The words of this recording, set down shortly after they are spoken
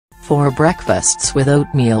4 breakfasts with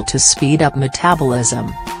oatmeal to speed up metabolism.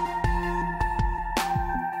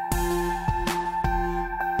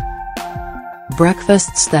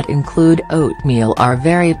 Breakfasts that include oatmeal are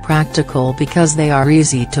very practical because they are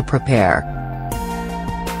easy to prepare.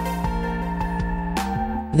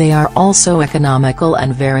 They are also economical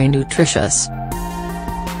and very nutritious.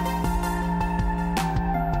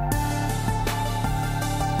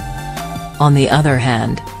 On the other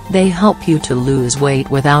hand, they help you to lose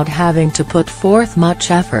weight without having to put forth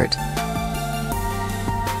much effort.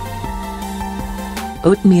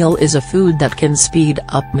 Oatmeal is a food that can speed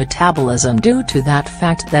up metabolism due to that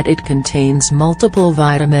fact that it contains multiple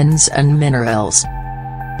vitamins and minerals.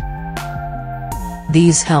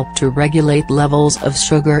 These help to regulate levels of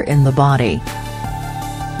sugar in the body.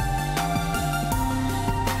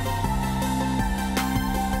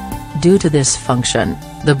 Due to this function,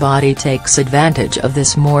 the body takes advantage of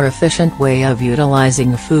this more efficient way of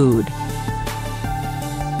utilizing food.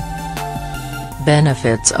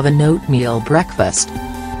 Benefits of an oatmeal breakfast.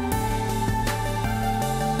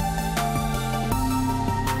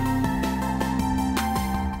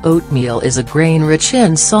 Oatmeal is a grain-rich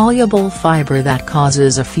insoluble fiber that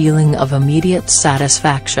causes a feeling of immediate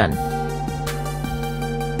satisfaction.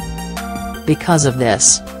 Because of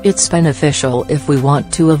this, it's beneficial if we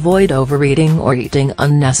want to avoid overeating or eating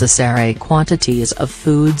unnecessary quantities of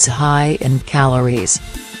foods high in calories.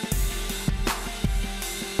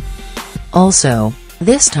 Also,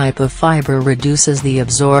 this type of fiber reduces the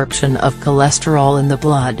absorption of cholesterol in the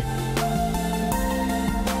blood.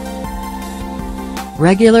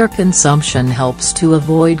 Regular consumption helps to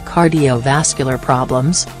avoid cardiovascular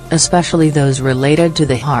problems, especially those related to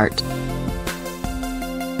the heart.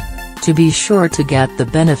 To be sure to get the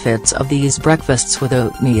benefits of these breakfasts with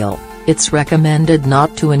oatmeal, it's recommended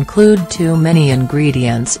not to include too many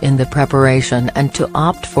ingredients in the preparation and to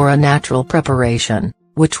opt for a natural preparation,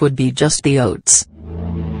 which would be just the oats.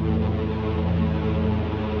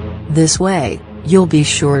 This way, you'll be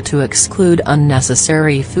sure to exclude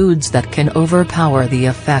unnecessary foods that can overpower the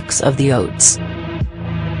effects of the oats.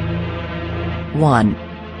 1.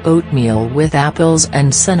 Oatmeal with apples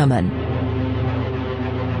and cinnamon.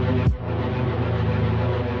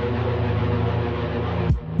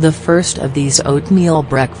 The first of these oatmeal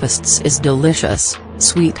breakfasts is delicious,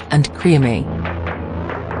 sweet and creamy.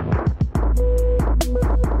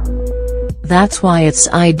 That's why it's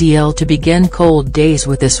ideal to begin cold days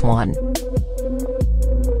with this one.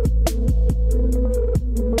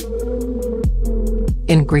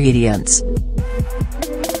 Ingredients.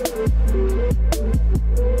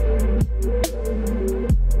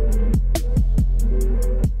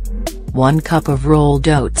 One cup of rolled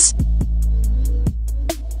oats.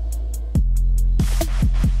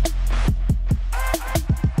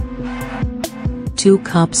 2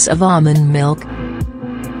 cups of almond milk.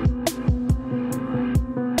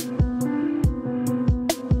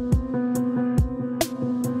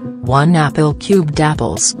 1 apple cubed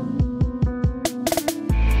apples.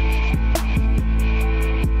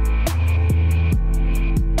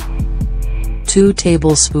 2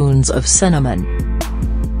 tablespoons of cinnamon.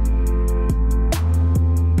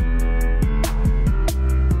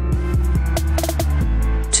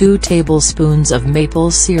 2 tablespoons of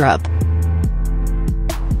maple syrup.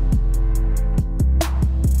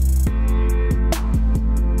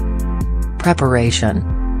 Preparation.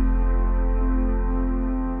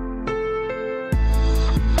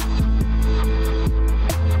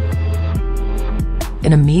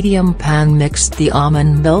 In a medium pan, mix the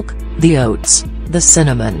almond milk, the oats, the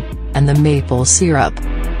cinnamon, and the maple syrup.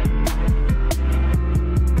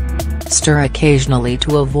 Stir occasionally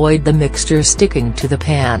to avoid the mixture sticking to the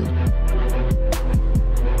pan.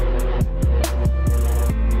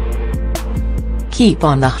 Keep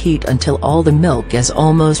on the heat until all the milk is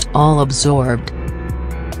almost all absorbed.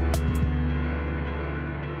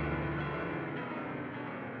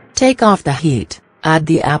 Take off the heat, add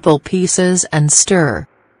the apple pieces and stir.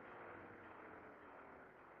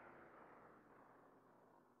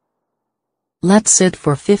 Let sit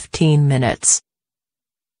for 15 minutes.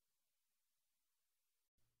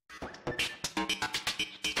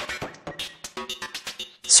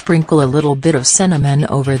 Sprinkle a little bit of cinnamon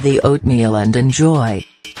over the oatmeal and enjoy.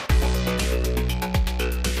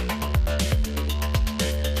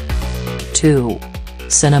 Two.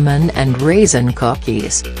 Cinnamon and raisin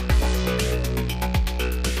cookies.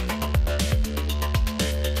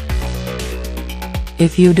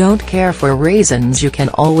 If you don't care for raisins, you can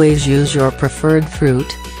always use your preferred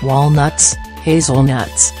fruit, walnuts,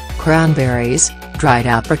 hazelnuts, cranberries, dried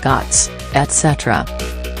apricots, etc.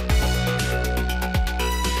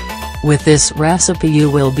 With this recipe you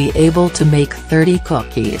will be able to make 30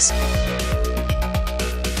 cookies.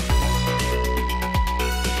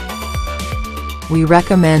 We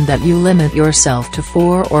recommend that you limit yourself to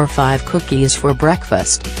 4 or 5 cookies for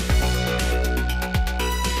breakfast.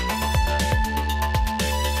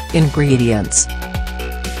 Ingredients: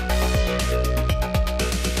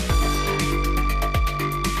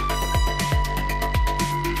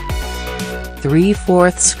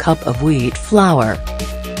 3/4 cup of wheat flour,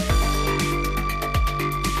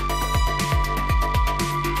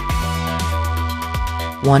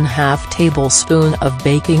 1/2 tablespoon of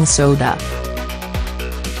baking soda,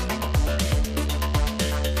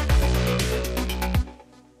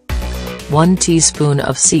 1 teaspoon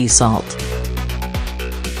of sea salt,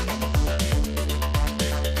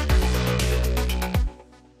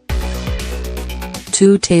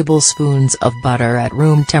 2 tablespoons of butter at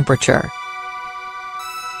room temperature,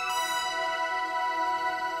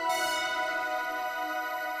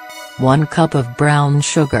 1 cup of brown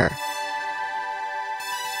sugar,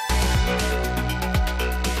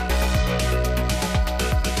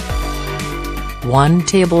 1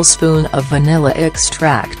 tablespoon of vanilla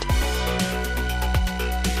extract,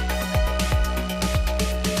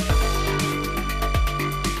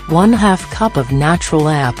 1/2 cup of natural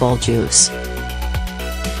apple juice,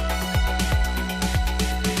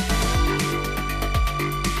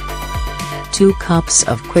 2 cups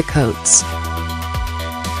of quick oats,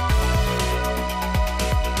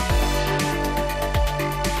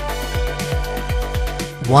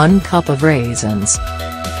 1 cup of raisins,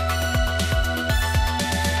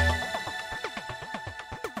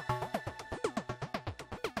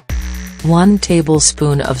 1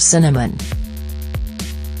 tablespoon of cinnamon,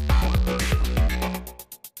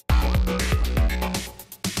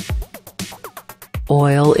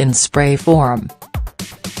 oil in spray form,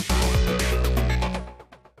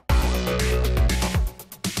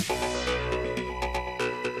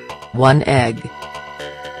 1 egg,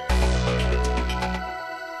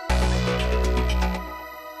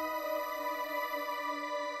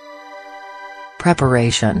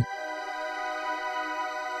 Preparation.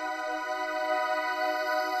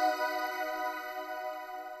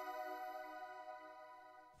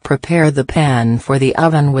 Prepare the pan for the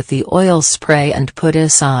oven with the oil spray and put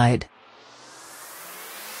aside.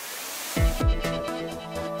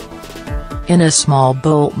 In a small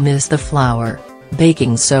bowl mix the flour,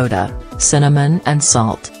 baking soda, cinnamon and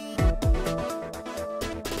salt.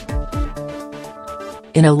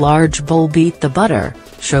 In a large bowl beat the butter,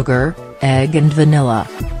 sugar, egg and vanilla.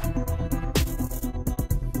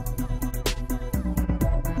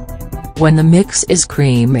 When the mix is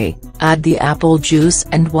creamy, add the apple juice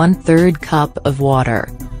and 1/3 cup of water.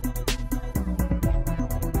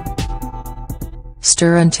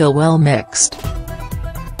 Stir until well mixed.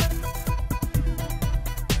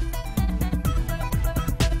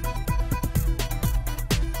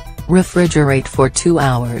 Refrigerate for 2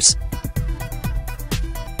 hours.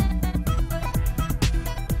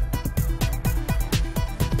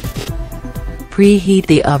 Preheat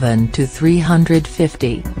the oven to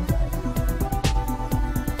 350.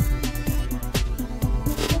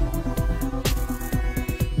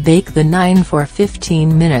 Bake the 9 for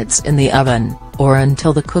 15 minutes in the oven, or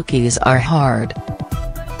until the cookies are hard.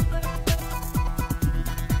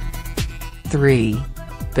 3.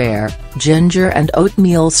 Pear, ginger and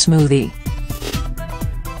oatmeal smoothie.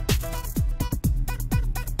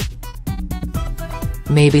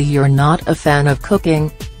 Maybe you're not a fan of cooking,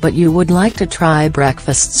 but you would like to try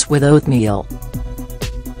breakfasts with oatmeal.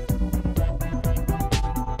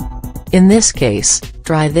 In this case,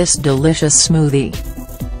 try this delicious smoothie.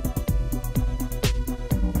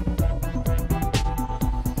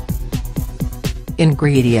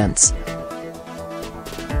 Ingredients.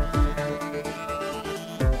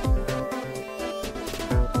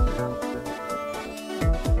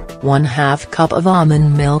 ½ cup of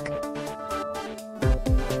almond milk,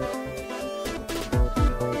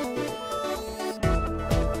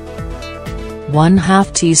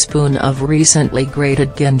 1/2 teaspoon of recently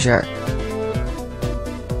grated ginger,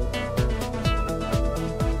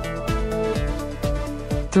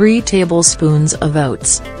 3 tablespoons of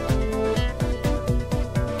oats,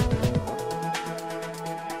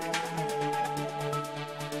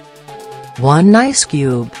 1 ice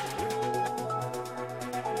cube,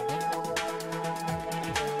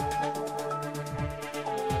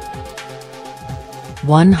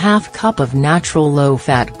 1/2 cup of natural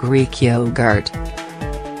low-fat Greek yogurt,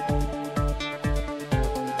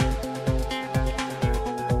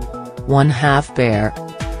 1/2 pear,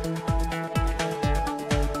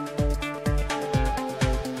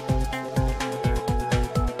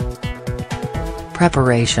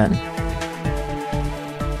 preparation.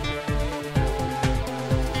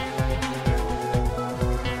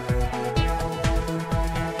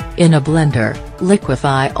 In a blender,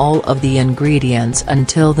 liquefy all of the ingredients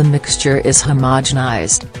until the mixture is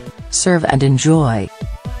homogenized. Serve and enjoy.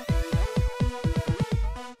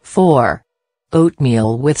 4.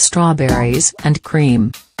 Oatmeal with strawberries and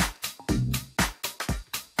cream.